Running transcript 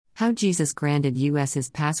How Jesus granted us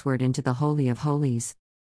his password into the Holy of Holies.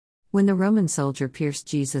 When the Roman soldier pierced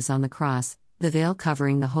Jesus on the cross, the veil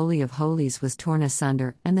covering the Holy of Holies was torn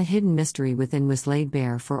asunder and the hidden mystery within was laid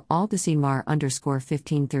bare for all to see.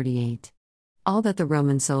 Mar_1538. All that the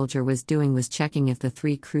Roman soldier was doing was checking if the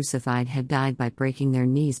three crucified had died by breaking their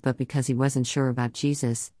knees, but because he wasn't sure about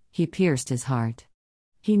Jesus, he pierced his heart.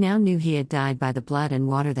 He now knew he had died by the blood and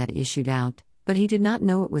water that issued out, but he did not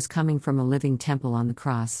know it was coming from a living temple on the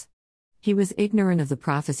cross. He was ignorant of the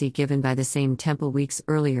prophecy given by the same temple weeks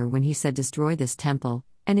earlier when he said, "Destroy this temple,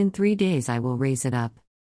 and in 3 days I will raise it up."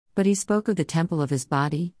 But he spoke of the temple of his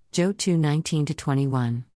body, Job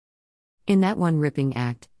 2:19-21. In that one ripping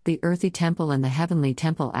act, the earthly temple and the heavenly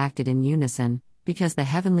temple acted in unison, because the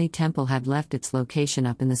heavenly temple had left its location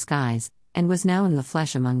up in the skies, and was now in the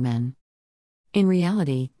flesh among men. In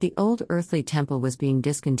reality, the old earthly temple was being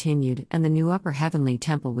discontinued and the new upper heavenly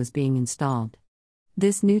temple was being installed.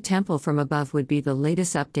 This new temple from above would be the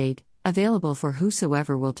latest update, available for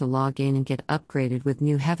whosoever will to log in and get upgraded with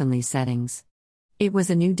new heavenly settings. It was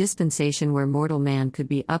a new dispensation where mortal man could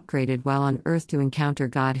be upgraded while on earth to encounter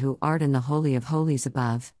God who art in the Holy of Holies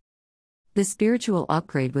above. This spiritual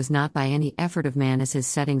upgrade was not by any effort of man, as his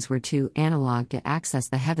settings were too analog to access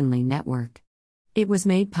the heavenly network. It was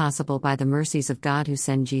made possible by the mercies of God who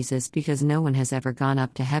sent Jesus, because no one has ever gone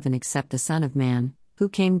up to heaven except the Son of Man, who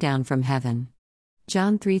came down from heaven.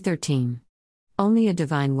 John 3:13. Only a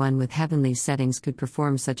divine one with heavenly settings could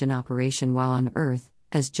perform such an operation while on earth,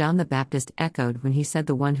 as John the Baptist echoed when he said,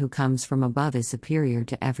 "The one who comes from above is superior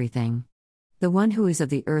to everything. The one who is of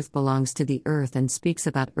the earth belongs to the earth and speaks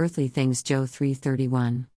about earthly things." Job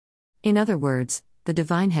 3:31. In other words, the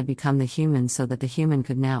divine had become the human so that the human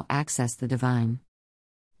could now access the divine.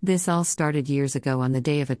 This all started years ago on the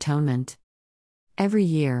Day of Atonement. Every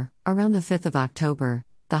year, around the 5th of October,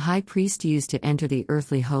 the high priest used to enter the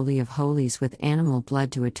earthly Holy of Holies with animal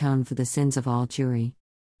blood to atone for the sins of all Jewry.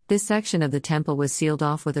 This section of the temple was sealed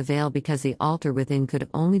off with a veil because the altar within could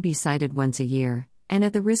only be sighted once a year, and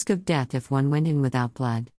at the risk of death if one went in without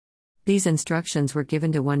blood. These instructions were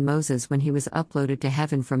given to one Moses when he was uploaded to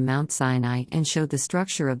heaven from Mount Sinai and showed the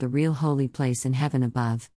structure of the real holy place in heaven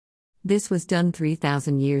above. This was done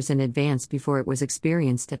 3,000 years in advance before it was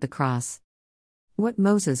experienced at the cross. What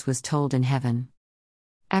Moses was told in heaven.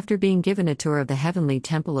 After being given a tour of the heavenly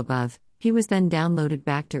temple above, he was then downloaded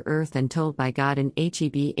back to earth and told by God in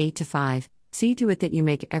Heb 8-5, "See to it that you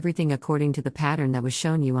make everything according to the pattern that was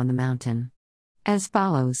shown you on the mountain." As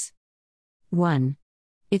follows. 1.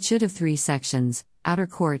 It should have 3 sections: outer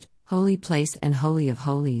court, holy place, and Holy of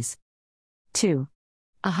Holies. 2.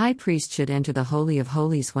 A high priest should enter the Holy of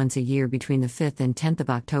Holies once a year between the 5th and 10th of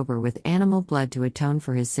October with animal blood to atone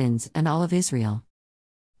for his sins and all of Israel.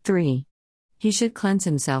 3. He should cleanse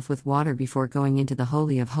himself with water before going into the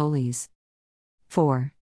Holy of Holies.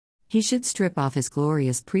 4. He should strip off his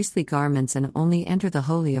glorious priestly garments and only enter the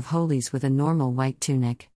Holy of Holies with a normal white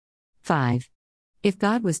tunic. 5. If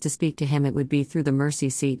God was to speak to him, it would be through the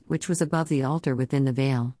mercy seat, which was above the altar within the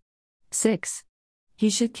veil. 6.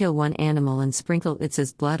 He should kill one animal and sprinkle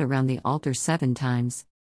its blood around the altar 7 times.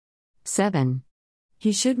 7.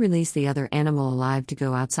 He should release the other animal alive to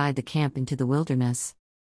go outside the camp into the wilderness.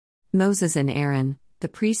 Moses and Aaron, the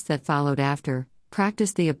priests that followed after,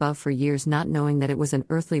 practiced the above for years, not knowing that it was an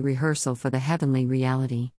earthly rehearsal for the heavenly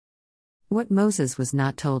reality. What Moses was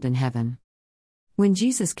not told in heaven. When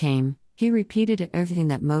Jesus came, he repeated everything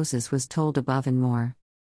that Moses was told above and more.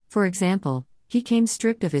 For example, he came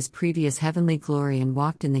stripped of his previous heavenly glory and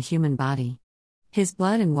walked in the human body. His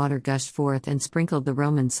blood and water gushed forth and sprinkled the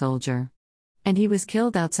Roman soldier. And he was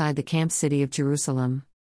killed outside the camp city of Jerusalem.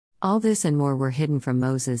 All this and more were hidden from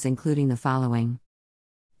Moses, including the following.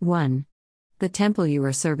 1. The temple you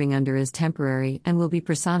are serving under is temporary and will be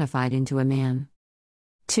personified into a man.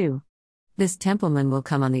 2. This templeman will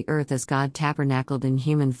come on the earth as God tabernacled in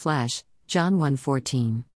human flesh, John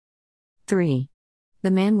 1:14. 3.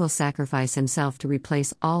 The man will sacrifice himself to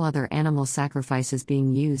replace all other animal sacrifices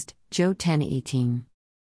being used, Job 10:18.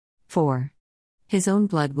 4. His own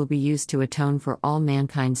blood will be used to atone for all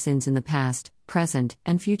mankind's sins in the past, present,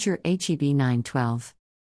 and future, Heb 9:12.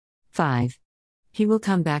 5. He will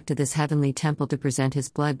come back to this heavenly temple to present his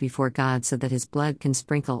blood before God so that his blood can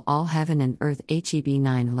sprinkle all heaven and earth, Heb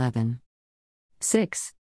 9:11.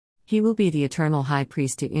 6. He will be the eternal high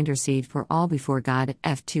priest to intercede for all before God,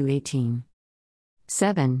 F 2:18.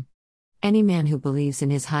 7. Any man who believes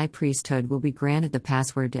in his high priesthood will be granted the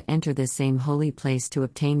password to enter this same holy place to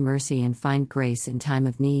obtain mercy and find grace in time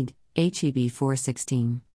of need, Heb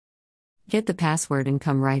 4:16. Get the password and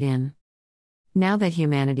come right in. Now that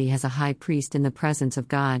humanity has a high priest in the presence of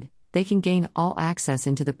God, they can gain all access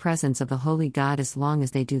into the presence of the Holy God as long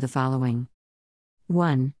as they do the following.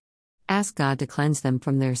 1. Ask God to cleanse them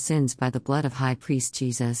from their sins by the blood of High Priest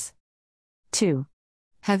Jesus. 2.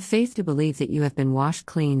 Have faith to believe that you have been washed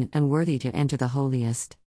clean and worthy to enter the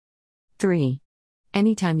holiest. 3.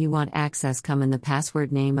 Anytime you want access, come in the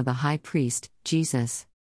password name of the High Priest, Jesus.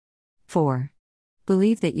 4.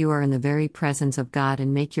 Believe that you are in the very presence of God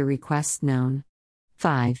and make your requests known.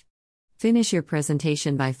 5. Finish your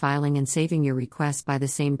presentation by filing and saving your request by the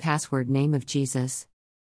same password name of Jesus.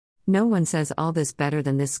 No one says all this better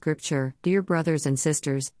than this scripture. Dear brothers and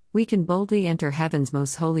sisters, we can boldly enter heaven's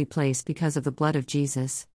most holy place because of the blood of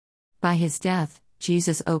Jesus. By his death,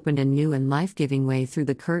 Jesus opened a new and life-giving way through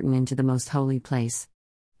the curtain into the most holy place.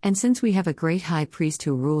 And since we have a great high priest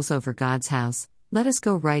who rules over God's house, let us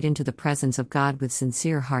go right into the presence of God with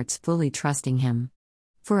sincere hearts, fully trusting him.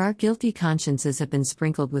 For our guilty consciences have been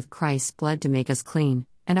sprinkled with Christ's blood to make us clean,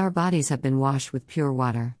 and our bodies have been washed with pure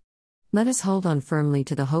water. Let us hold on firmly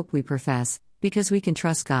to the hope we profess, because we can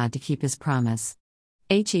trust God to keep his promise.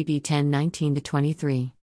 HEB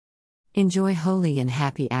 10:19-23. Enjoy holy and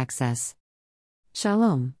happy access.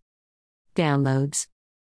 Shalom. Downloads.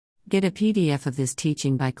 Get a PDF of this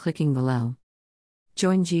teaching by clicking below.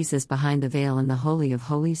 Join Jesus behind the veil in the Holy of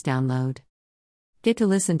Holies download. Get to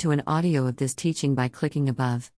listen to an audio of this teaching by clicking above.